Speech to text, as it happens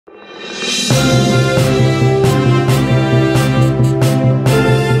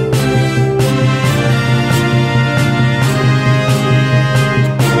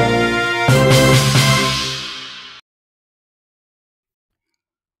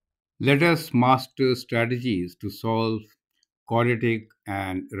Let us master strategies to solve quadratic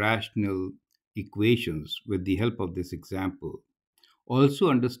and rational equations with the help of this example. Also,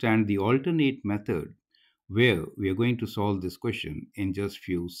 understand the alternate method where we are going to solve this question in just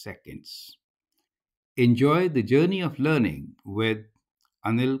few seconds. Enjoy the journey of learning with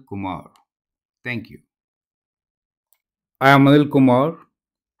Anil Kumar. Thank you. I am Anil Kumar.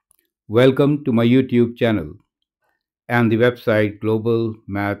 Welcome to my YouTube channel and the website Global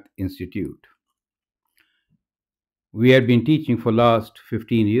Math Institute. We have been teaching for last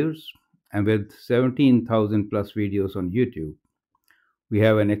 15 years, and with 17,000 plus videos on YouTube, we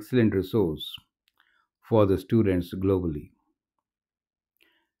have an excellent resource for the students globally.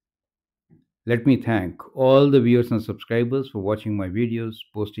 Let me thank all the viewers and subscribers for watching my videos,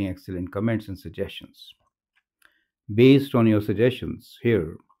 posting excellent comments and suggestions. Based on your suggestions,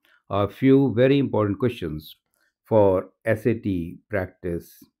 here are a few very important questions for SAT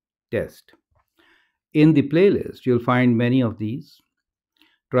practice test. In the playlist, you'll find many of these.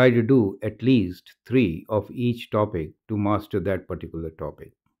 Try to do at least 3 of each topic to master that particular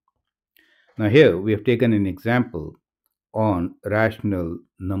topic. Now, here we have taken an example on rational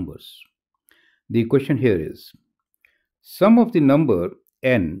numbers. The question here is sum of the number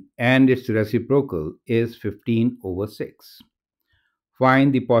n and its reciprocal is 15 over 6.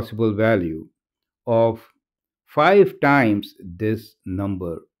 Find the possible value of 5 times this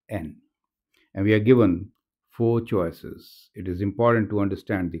number n. And we are given 4 choices. It is important to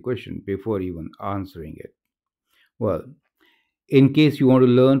understand the question before even answering it. Well, in case you want to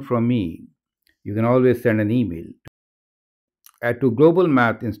learn from me, you can always send an email to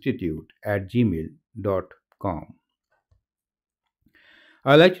globalmathinstitute@gmail.com.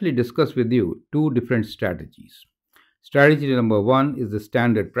 I'll actually discuss with you two different strategies. Strategy number one is the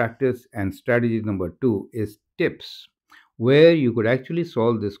standard practice, and strategy number two is tips, where you could actually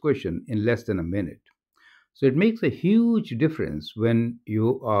solve this question in less than a minute. So it makes a huge difference when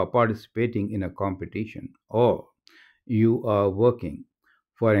you are participating in a competition or you are working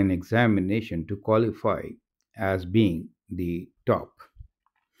for an examination to qualify as being the top.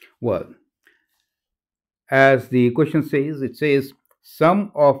 Well, as the question says, it says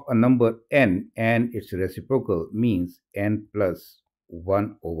sum of a number n and its reciprocal means n plus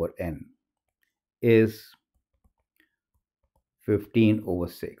 1 over n is 15 over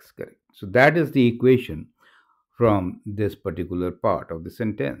 6. Correct. So that is the equation from this particular part of the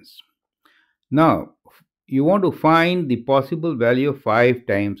sentence. Now, you want to find the possible value of 5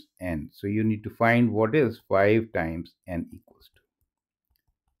 times n. So you need to find what is 5 times n equals to.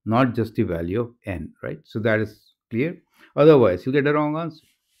 Not just the value of n, right? So that is clear. Otherwise, you get a wrong answer.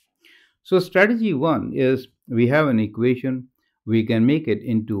 So strategy 1 is we have an equation. We can make it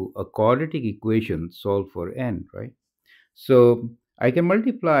into a quadratic equation solved for n, right? So I can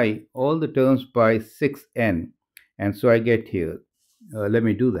multiply all the terms by 6n. And so I get here, let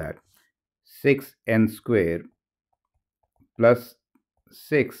me do that. 6n squared plus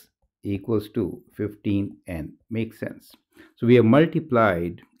 6 equals to 15n. Makes sense. So we have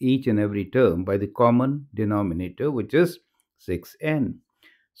multiplied each and every term by the common denominator, which is 6n.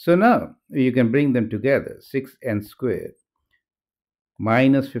 So now you can bring them together. 6n squared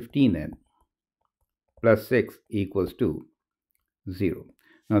minus 15n plus 6 equals to 0.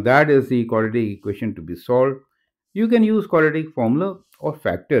 Now that is the quadratic equation to be solved. You can use quadratic formula or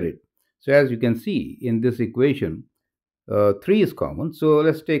factor it. So as you can see in this equation, 3 is common. So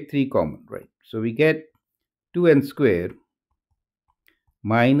let's take 3 common, right? So we get 2n squared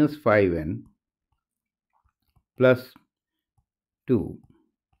minus 5n plus 2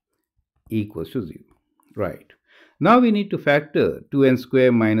 equals to 0, right? Now we need to factor 2n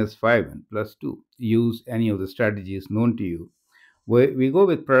squared minus 5n plus 2. Use any of the strategies known to you. We go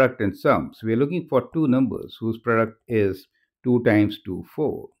with product and sum. So we are looking for two numbers whose product is 2 times 2,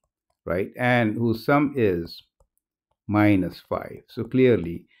 4, right? And whose sum is minus 5. So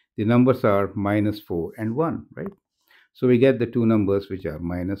clearly the numbers are minus 4 and 1, right? So we get the two numbers which are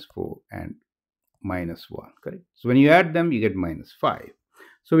minus 4 and minus 1, correct? So when you add them, you get minus 5.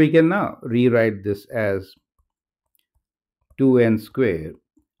 So we can now rewrite this as 2n squared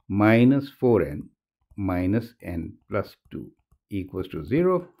minus 4n minus n plus 2 equals to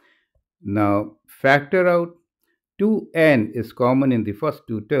 0. Now factor out 2n is common in the first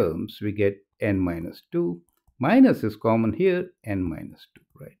two terms. We get n minus 2. Minus is common here, n minus 2,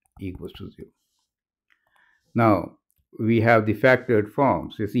 right? Equals to 0. Now we have the factored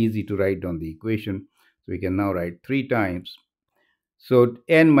form, so it's easy to write down the equation. So we can now write 3 times. So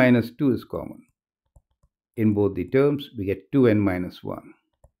n minus 2 is common. In both the terms, we get 2n minus 1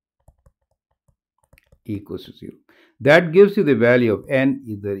 equals to 0. That gives you the value of n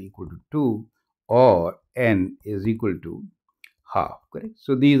either equal to 2 or n is equal to half, correct?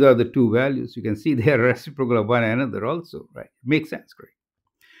 So these are the two values. You can see they are reciprocal of one another also, right? Makes sense, correct?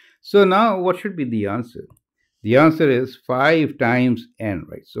 So now what should be the answer? The answer is 5 times n,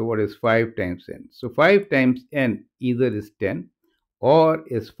 right? So what is 5 times n? So 5 times n either is 10 or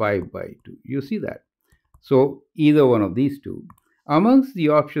is 5 by 2. You see that? So either one of these two. Amongst the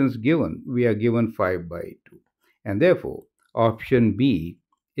options given, we are given 5 by 2. And therefore, option B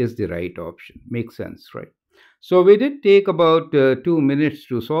is the right option. Makes sense, right? So we did take about 2 minutes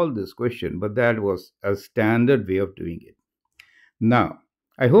to solve this question, but that was a standard way of doing it. Now,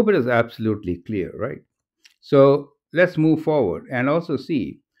 I hope it is absolutely clear, right? So let's move forward and also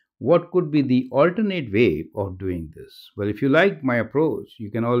see what could be the alternate way of doing this. Well, if you like my approach, you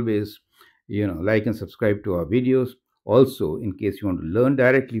can always, like and subscribe to our videos. Also, in case you want to learn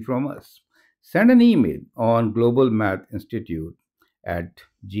directly from us, send an email on globalmathinstitute at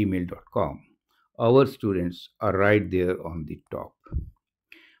gmail.com. Our students are right there on the top.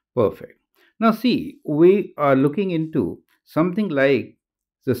 Perfect. Now, see, we are looking into something like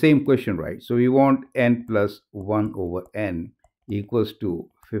the same question, right? So we want n plus 1 over n equals to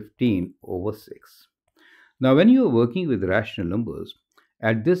 15 over 6. Now, when you are working with rational numbers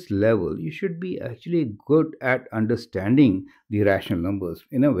at this level, you should be actually good at understanding the rational numbers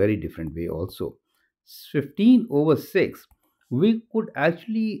in a very different way, also. 15 over 6, we could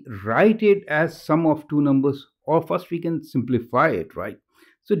actually write it as sum of two numbers, or first we can simplify it, right?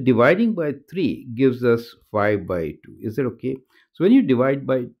 So, dividing by 3 gives us 5 by 2. Is that okay? So, when you divide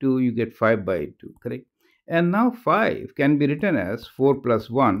by 2, you get 5 by 2, correct? And now 5 can be written as 4 plus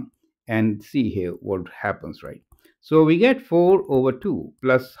 1 and see here what happens, right? So we get 4 over 2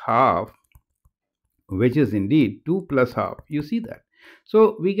 plus half, which is indeed 2 plus half. You see that?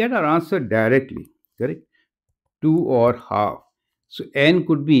 So we get our answer directly, correct? 2 or half. So n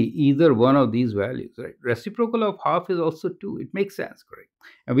could be either one of these values, right? Reciprocal of half is also 2. It makes sense, correct?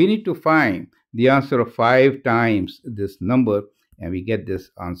 And we need to find the answer of 5 times this number, and we get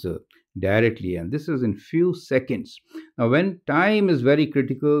this answer directly. And this is in few seconds. Now, when time is very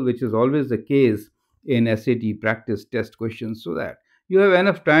critical, which is always the case in SAT practice test questions, so that you have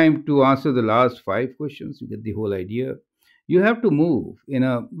enough time to answer the last 5 questions, you get the whole idea. You have to move in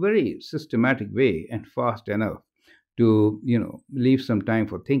a very systematic way and fast enough to leave some time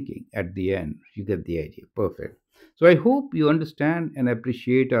for thinking at the end. You get the idea. Perfect. So I hope you understand and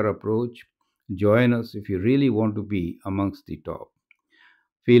appreciate our approach. Join us if you really want to be amongst the top.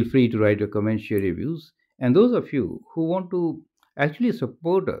 Feel free to write your comments, share your views, and those of you who want to actually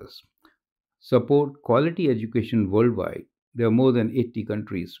support us, support quality education worldwide. There are more than 80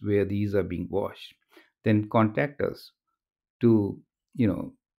 countries where these are being watched. Then contact us to you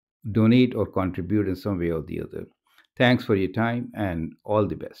know donate or contribute in some way or the other. Thanks for your time and all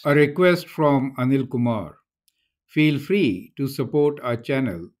the best. A request from Anil Kumar. Feel free to support our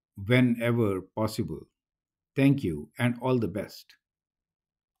channel whenever possible. Thank you and all the best.